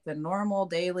of like the normal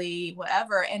daily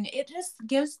whatever. And it just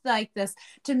gives like this,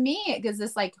 to me, it gives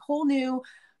this like whole new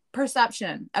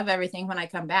perception of everything when I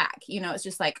come back. It's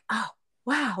just like, oh,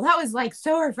 wow, that was like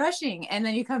so refreshing. And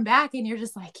then you come back and you're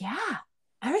just like, yeah,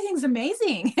 everything's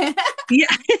amazing. Yeah.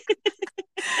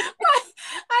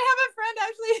 I have a friend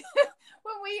actually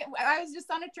I was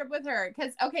just on a trip with her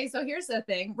because, okay, so here's the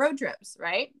thing, road trips,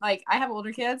 right? Like I have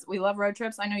older kids. We love road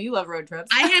trips. I know you love road trips.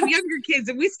 I have younger kids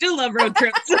and we still love road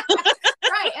trips.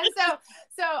 Right. And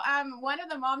so one of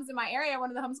the moms in my area,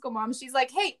 one of the homeschool moms, she's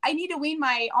like, hey, I need to wean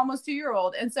my almost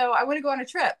 2-year-old. And so I want to go on a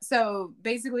trip. So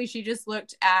basically she just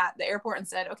looked at the airport and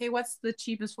said, okay, what's the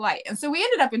cheapest flight? And so we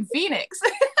ended up in Phoenix.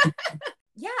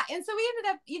 Yeah. And so we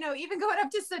ended up, even going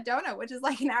up to Sedona, which is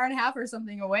like an hour and a half or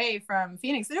something away from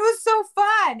Phoenix. And it was so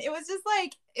fun. It was just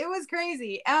like, it was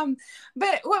crazy.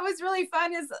 But what was really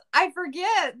fun is I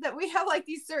forget that we have like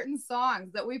these certain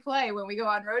songs that we play when we go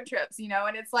on road trips,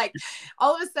 and it's like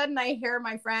all of a sudden I hear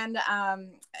my friend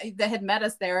that had met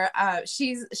us there.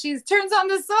 She's turns on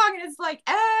this song and it's like,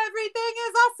 everything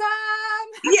is awesome.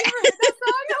 Have you ever heard that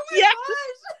song? Oh my gosh.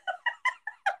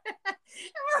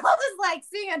 And we're all just like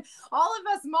singing. All of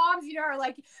us moms, are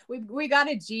like, we got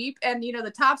a Jeep and,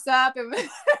 the top's up and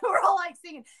we're all like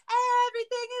singing,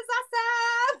 everything is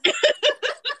awesome. But,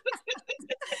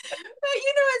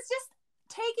 it's just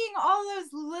taking all those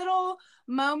little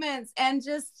moments and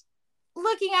just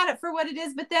looking at it for what it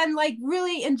is, but then like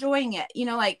really enjoying it,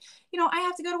 I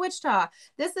have to go to Wichita.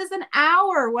 This is an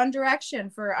hour one direction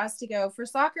for us to go for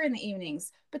soccer in the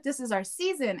evenings, but this is our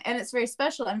season and it's very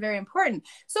special and very important.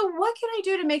 So what can I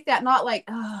do to make that not like,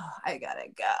 oh, I gotta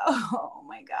go. Oh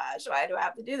my gosh, why do I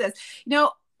have to do this?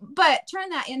 But turn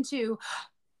that into,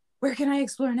 where can I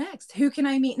explore next? Who can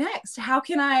I meet next? How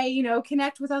can I,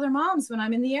 connect with other moms when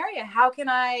I'm in the area? How can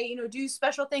I, do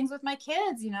special things with my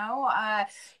kids?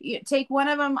 Take one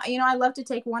of them, I love to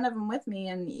take one of them with me.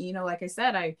 And, like I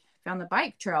said, I found the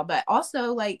bike trail, but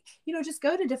also like, just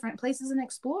go to different places and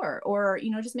explore, or,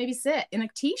 just maybe sit in a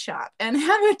tea shop and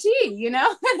have a tea, and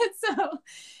so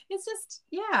it's just,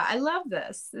 yeah, I love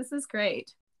this. This is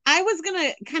great. I was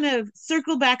going to kind of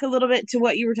circle back a little bit to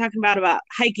what you were talking about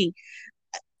hiking.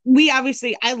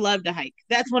 I love to hike.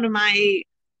 That's one of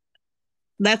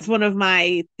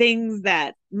my things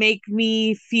that make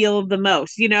me feel the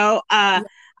most,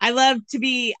 I love to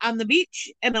be on the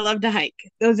beach and I love to hike.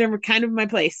 Those are kind of my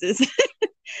places.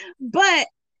 But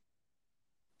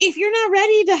if you're not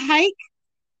ready to hike,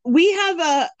 we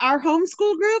have our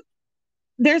homeschool group.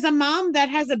 There's a mom that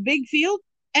has a big field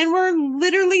and we're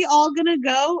literally all going to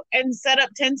go and set up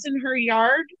tents in her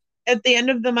yard at the end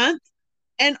of the month.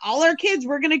 And all our kids,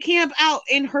 we're going to camp out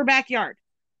in her backyard.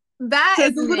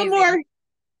 It's a little more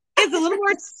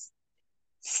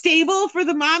stable for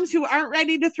the moms who aren't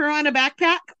ready to throw on a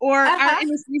backpack or aren't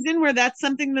in a season where that's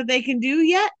something that they can do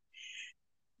yet.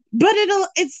 But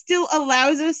it still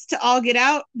allows us to all get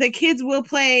out. The kids will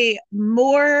play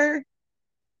more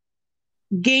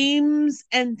games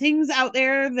and things out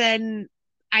there than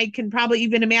I can probably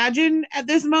even imagine at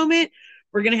this moment.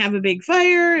 We're going to have a big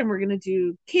fire and we're going to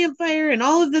do campfire and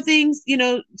all of the things,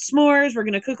 s'mores, we're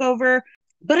going to cook over,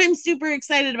 but I'm super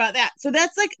excited about that. So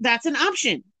that's an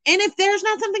option. And if there's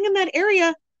not something in that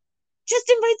area, just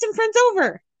invite some friends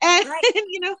over. And, right.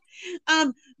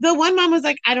 The one mom was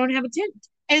like, I don't have a tent.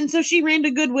 And so she ran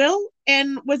to Goodwill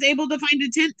and was able to find a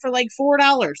tent for like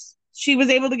 $4. She was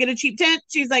able to get a cheap tent.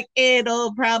 She's like,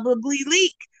 it'll probably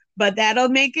leak, but that'll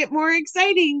make it more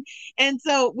exciting. And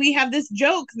so we have this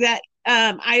joke that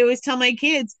I always tell my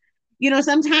kids,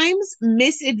 sometimes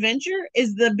misadventure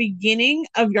is the beginning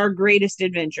of your greatest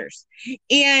adventures.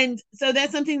 And so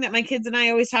that's something that my kids and I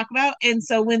always talk about. And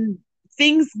so when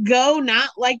things go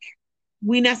not like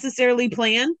we necessarily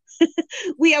plan,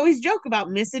 we always joke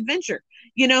about misadventure,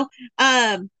 and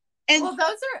well, those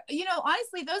are,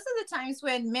 honestly, those are the times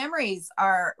when memories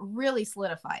are really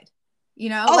solidified,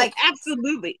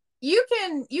 absolutely. You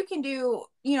can do,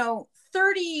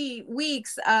 30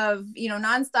 weeks of,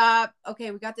 nonstop.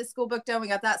 Okay, we got this school book done. We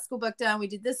got that school book done. We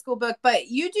did this school book, but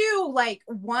you do like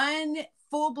one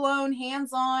full-blown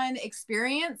hands-on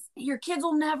experience. Your kids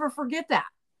will never forget that.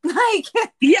 Like,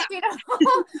 yeah, like, I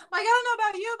don't know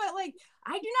about you, but like,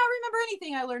 I do not remember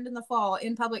anything I learned in the fall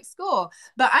in public school,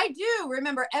 but I do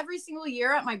remember every single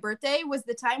year at my birthday was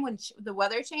the time when the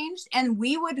weather changed and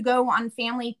we would go on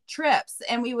family trips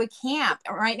and we would camp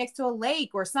right next to a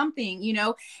lake or something,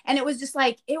 and it was just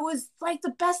like, it was like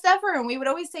the best ever. And we would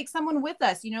always take someone with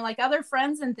us, like other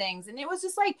friends and things. And it was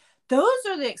just like, those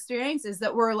are the experiences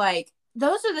that were like,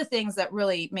 those are the things that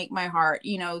really make my heart,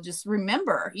 just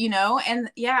remember, and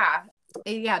yeah,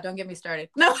 don't get me started.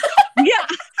 No. Yeah.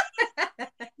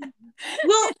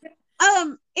 Well,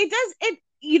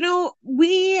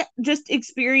 we just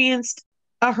experienced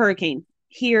a hurricane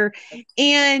here,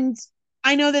 and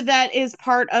I know that is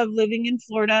part of living in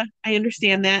Florida. I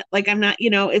understand that. Like, I'm not,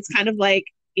 it's kind of like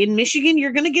in Michigan,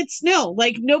 you're going to get snow.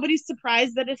 Like, nobody's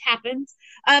surprised that it happens.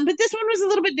 But this one was a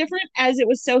little bit different as it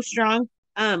was so strong.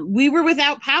 We were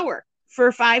without power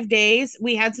for 5 days.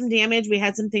 We had some damage. We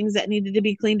had some things that needed to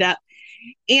be cleaned up.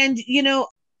 And,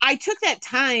 I took that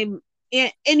time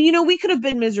and we could have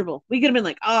been miserable. We could have been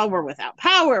like, oh, we're without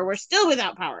power. We're still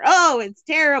without power. Oh, it's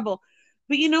terrible.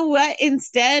 But you know what?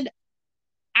 Instead,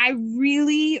 I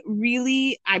really,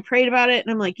 really, I prayed about it.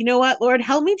 And I'm like, you know what, Lord,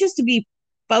 help me just to be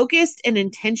focused and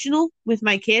intentional with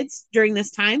my kids during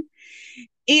this time.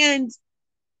 And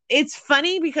it's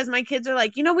funny because my kids are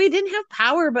like, we didn't have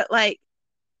power, but like,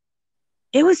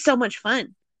 it was so much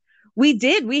fun. We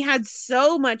had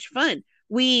so much fun.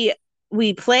 We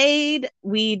played,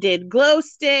 we did glow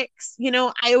sticks.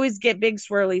 I always get big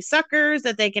swirly suckers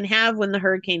that they can have when the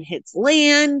hurricane hits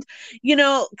land,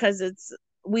 because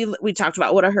we talked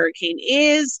about what a hurricane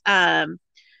is.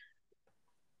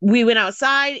 We went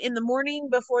outside in the morning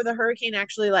before the hurricane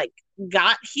actually like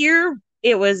got here.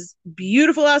 It was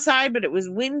beautiful outside, but it was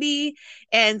windy.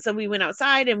 And so we went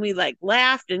outside and we like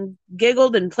laughed and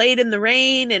giggled and played in the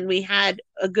rain, and we had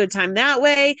a good time that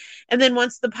way. And then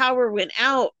once the power went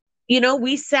out,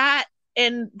 we sat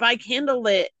and by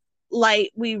candlelit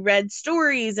light, we read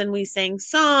stories and we sang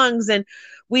songs, and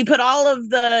we put all of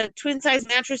the twin size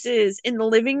mattresses in the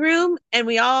living room, and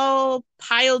we all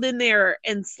piled in there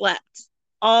and slept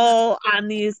all on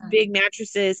these big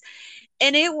mattresses.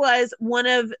 And it was one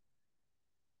of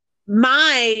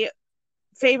my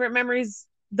favorite memories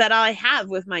that I have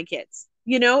with my kids.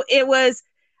 It was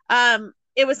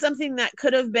something that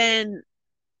could have been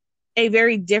a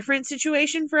very different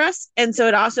situation for us. And so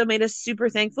it also made us super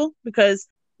thankful because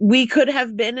we could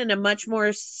have been in a much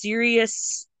more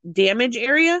serious damage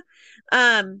area.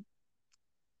 And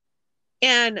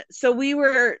so we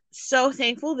were so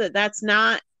thankful that that's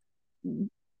not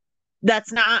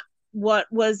what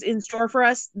was in store for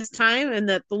us this time, and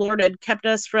that the Lord had kept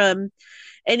us from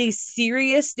any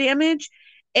serious damage.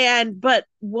 But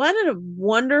what a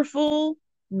wonderful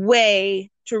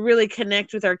way to really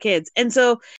connect with our kids. And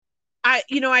so I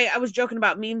was joking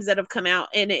about memes that have come out,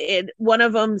 and one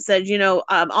of them said,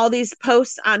 all these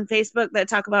posts on Facebook that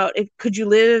talk about, could you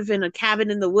live in a cabin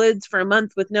in the woods for a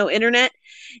month with no internet?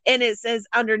 And it says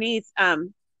underneath,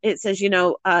 it says,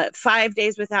 5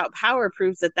 days without power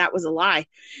proves that was a lie.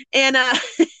 And,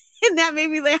 and that made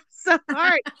me laugh so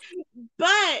hard,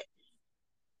 but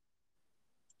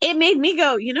it made me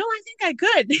go, I think I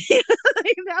could.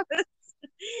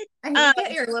 And you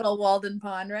get your little Walden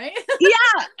pond, right?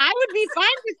 Yeah, I would be fine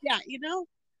with that,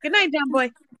 Good night, John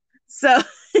boy. So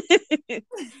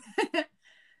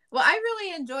well, I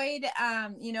really enjoyed,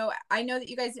 I know that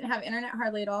you guys didn't have internet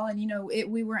hardly at all, and,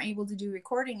 we weren't able to do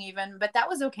recording even, but that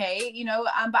was okay,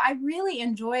 but I really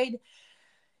enjoyed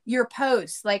your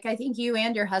posts. Like, I think you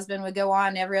and your husband would go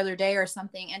on every other day or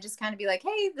something and just kind of be like,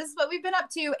 hey, this is what we've been up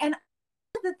to. And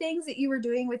the things that you were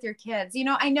doing with your kids.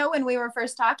 I know when we were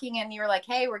first talking and you were like,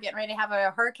 hey, we're getting ready to have a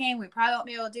hurricane, we probably won't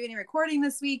be able to do any recording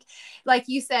this week, like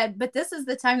you said, but this is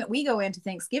the time that we go into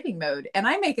Thanksgiving mode and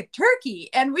I make a turkey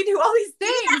and we do all these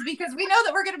things because we know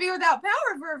that we're going to be without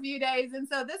power for a few days, and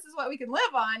so this is what we can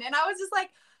live on. And I was just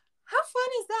like, how fun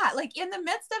is that? Like, in the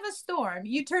midst of a storm,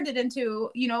 you turned it into,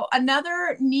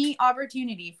 another neat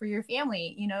opportunity for your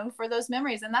family, for those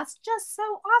memories. And that's just so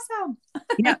awesome.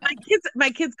 Yeah, my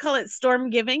kids call it storm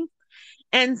giving.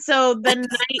 And so the night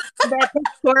that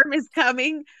the storm is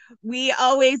coming,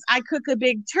 I cook a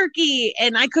big turkey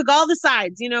and I cook all the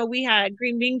sides. We had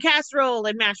green bean casserole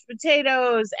and mashed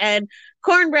potatoes and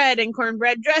cornbread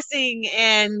dressing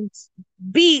and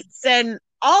beets and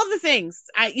all the things.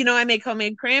 I make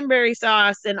homemade cranberry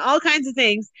sauce and all kinds of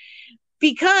things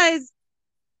because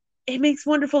it makes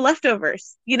wonderful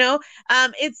leftovers.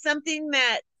 It's something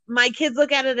that my kids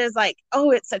look at it as like,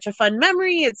 oh, it's such a fun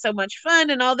memory. It's so much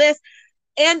fun and all this.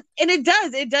 And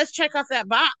it does check off that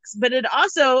box, but it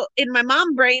also, in my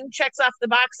mom brain, checks off the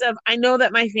box of, I know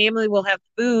that my family will have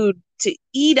food to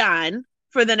eat on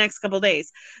for the next couple of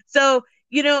days. So,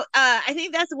 I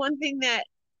think that's one thing that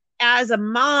as a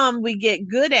mom we get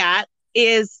good at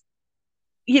is,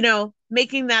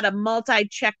 making that a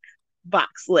multi-check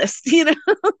box list,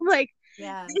 like,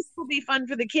 yes, this will be fun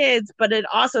for the kids, but it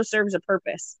also serves a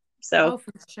purpose. So, oh,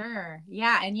 for sure.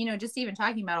 Yeah. And, just even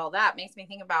talking about all that makes me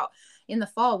think about in the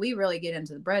fall, we really get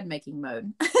into the bread making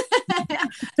mode.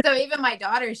 So even my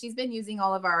daughter, she's been using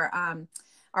all of our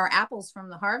apples from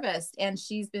the harvest, and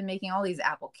she's been making all these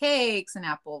apple cakes and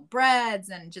apple breads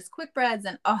and just quick breads.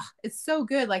 And it's so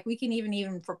good. Like, we can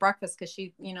even for breakfast, because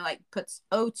she, like puts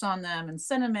oats on them and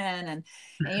cinnamon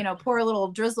and pour a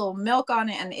little drizzle of milk on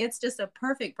it. And it's just a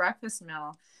perfect breakfast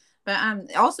meal. But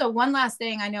also one last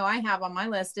thing I know I have on my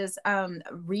list is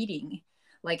reading,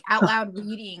 like out loud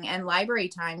reading and library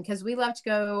time, because we love to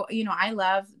go,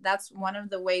 that's one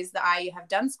of the ways that I have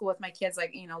done school with my kids,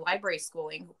 like, library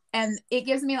schooling. And it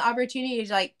gives me the opportunity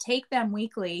to like take them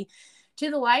weekly to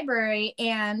the library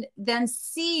and then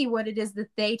see what it is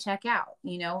that they check out.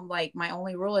 Like, my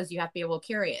only rule is you have to be able to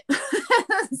carry it.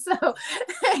 So,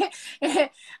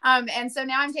 and so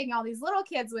now I'm taking all these little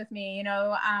kids with me,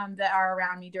 that are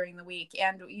around me during the week.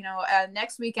 And,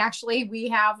 next week, actually, we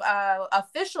have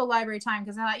official library time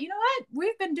because I thought, you know what,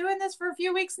 we've been doing this for a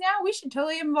few weeks now. We should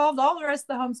totally involve all the rest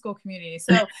of the homeschool community.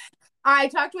 So I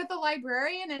talked with the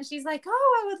librarian and she's like,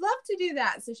 oh, I would love to do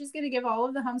that. So she's going to give all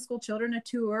of the homeschool children a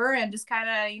tour and just kind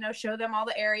of, show them all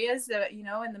the areas that, in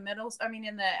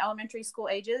the elementary school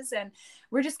ages. And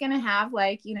we're just going to have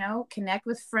connect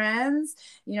with friends,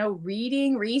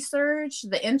 reading, research,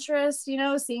 the interest,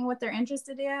 seeing what they're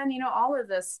interested in, all of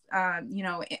this,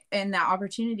 in that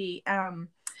opportunity.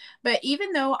 But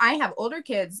even though I have older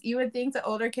kids, you would think that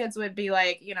older kids would be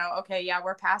like, okay, yeah,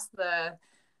 we're past the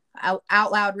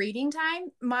out loud reading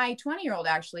time. My 20-year-old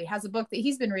actually has a book that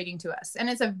he's been reading to us, and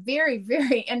it's a very,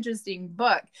 very interesting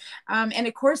book. And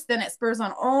of course, then it spurs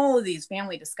on all of these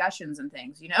family discussions and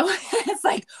things, it's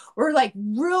like, we're like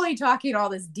really talking all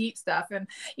this deep stuff. And,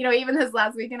 even this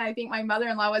last weekend, I think my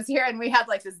mother-in-law was here and we had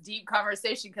like this deep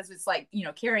conversation because it's like,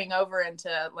 carrying over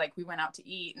into like, we went out to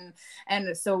eat.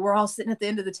 And so we're all sitting at the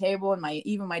end of the table and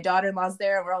even my daughter-in-law's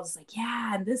there and we're all just like,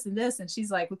 yeah, and this and this. And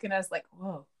she's like looking at us like,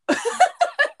 whoa.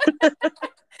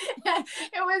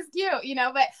 It was cute,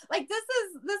 but like this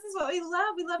is what we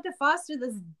love. We love to foster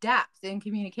this depth in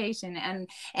communication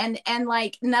and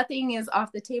like nothing is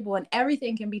off the table and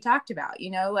everything can be talked about,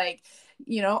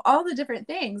 all the different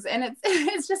things. And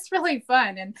it's just really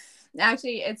fun. And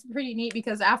actually it's pretty neat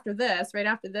because right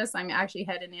after this, I'm actually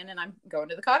heading in and I'm going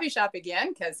to the coffee shop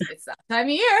again because it's that time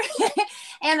of year.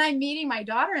 And I'm meeting my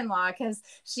daughter-in-law because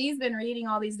she's been reading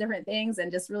all these different things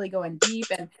and just really going deep.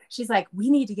 And she's like,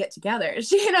 we need to get together.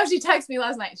 She texted me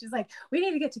last night. She's like, we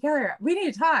need to get together. We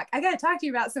need to talk. I got to talk to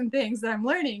you about some things that I'm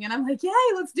learning. And I'm like, yay,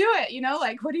 let's do it.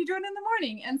 Like, what are you doing in the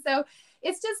morning? And so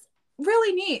it's just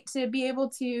really neat to be able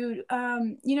to,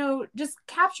 just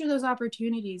capture those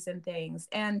opportunities and things.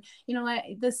 And,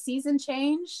 like the season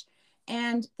change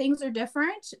and things are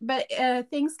different, but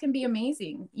things can be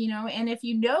amazing, and if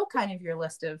kind of your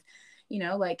list of,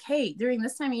 like, hey, during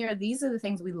this time of year, these are the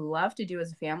things we love to do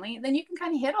as a family, then you can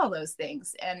kind of hit all those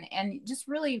things and just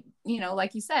really,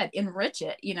 like you said, enrich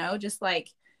it, just like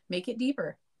make it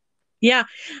deeper. Yeah.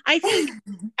 I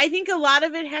think a lot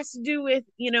of it has to do with,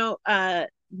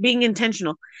 being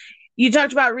intentional. You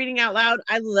talked about reading out loud.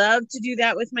 I love to do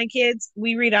that with my kids.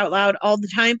 We read out loud all the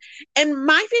time. And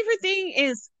my favorite thing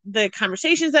is the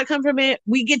conversations that come from it.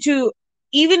 We get to,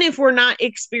 even if we're not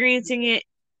experiencing it,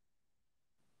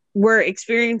 we're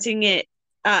experiencing it.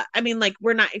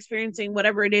 We're not experiencing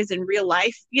whatever it is in real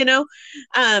life,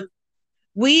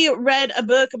 we read a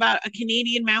book about a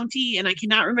Canadian Mountie, and I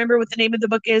cannot remember what the name of the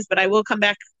book is, but I will come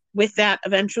back with that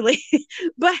eventually.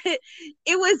 But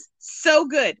it was so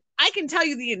good. I can tell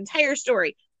you the entire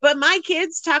story, but my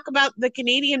kids talk about the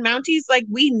Canadian Mounties like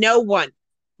we know one,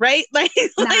 right? Like,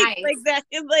 nice. like that,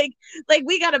 like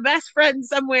we got a best friend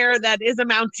somewhere that is a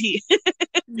Mountie.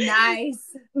 Nice.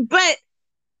 But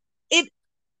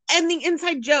and the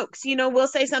inside jokes, we'll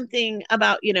say something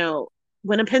about,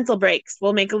 when a pencil breaks,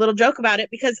 we'll make a little joke about it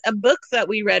because a book that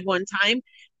we read one time,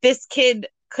 this kid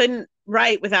couldn't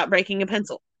write without breaking a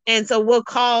pencil. And so we'll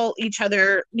call each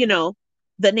other,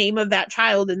 the name of that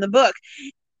child in the book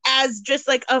as just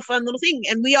like a fun little thing.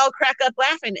 And we all crack up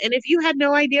laughing. And if you had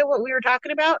no idea what we were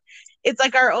talking about, it's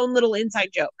like our own little inside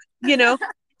joke,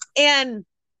 And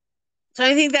so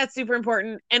I think that's super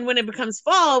important. And when it becomes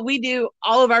fall, we do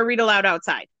all of our read aloud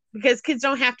outside because kids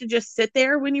don't have to just sit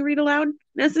there when you read aloud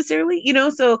necessarily,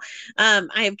 So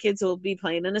I have kids who will be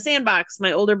playing in a sandbox.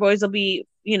 My older boys will be,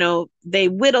 they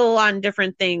whittle on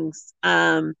different things.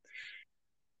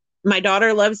 My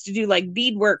daughter loves to do like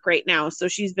beadwork right now. So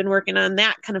she's been working on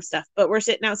that kind of stuff, but we're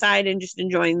sitting outside and just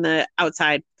enjoying the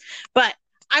outside. But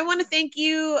I want to thank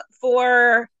you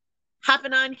for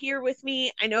hopping on here with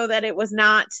me. I know that it was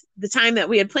not the time that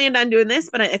we had planned on doing this,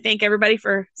 but I thank everybody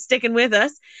for sticking with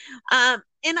us.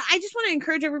 And I just want to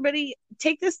encourage everybody,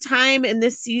 take this time in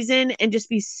this season and just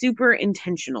be super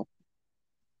intentional.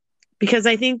 Because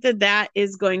I think that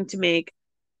is going to make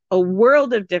a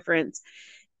world of difference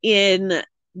in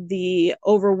the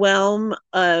overwhelm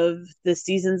of the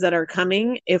seasons that are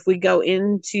coming. If we go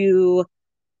into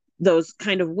those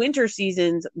kind of winter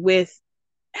seasons with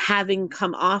having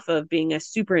come off of being a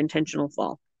super intentional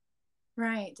fall.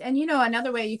 Right. And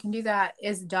another way you can do that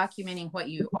is documenting what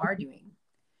you are doing.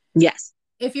 Yes.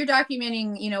 If you're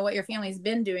documenting, what your family's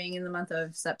been doing in the month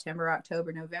of September,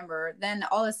 October, November, then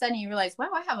all of a sudden you realize,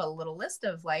 wow, I have a little list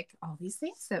of like all these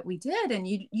things that we did. And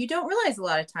you don't realize a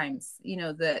lot of times,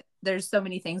 that there's so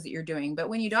many things that you're doing. But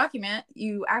when you document,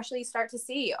 you actually start to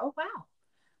see, oh, wow,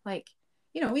 like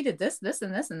we did this, this,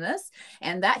 and this, and this,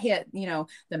 and that hit,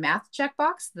 the math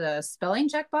checkbox, the spelling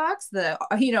checkbox, the,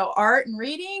 art and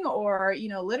reading, or,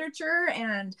 literature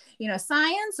and,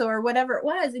 science, or whatever it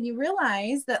was. And you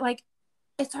realize that, like,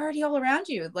 it's already all around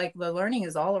you. Like, the learning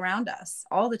is all around us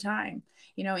all the time,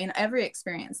 in every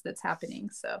experience that's happening.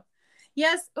 So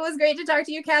yes, it was great to talk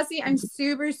to you, Cassie. I'm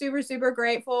super, super, super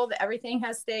grateful that everything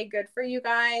has stayed good for you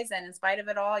guys. And in spite of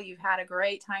it all, you've had a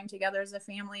great time together as a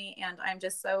family. And I'm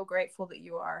just so grateful that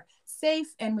you are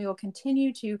safe. And we will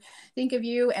continue to think of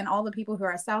you and all the people who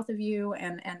are south of you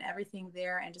and everything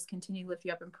there, and just continue to lift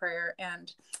you up in prayer.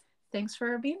 And thanks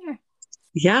for being here.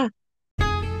 Yeah.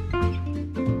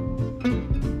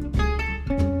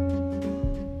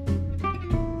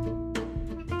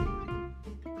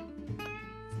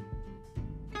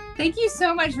 Thank you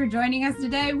so much for joining us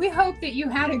today. We hope that you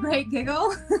had a great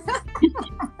giggle.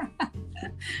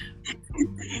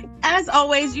 As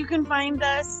always, you can find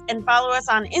us and follow us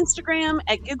on Instagram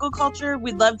at Giggle Culture.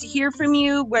 We'd love to hear from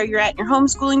you, where you're at in your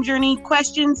homeschooling journey,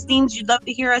 questions, themes you'd love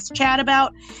to hear us chat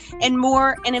about, and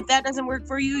more. And if that doesn't work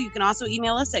for you, you can also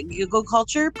email us at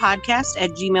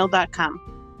giggleculturepodcast@gmail.com.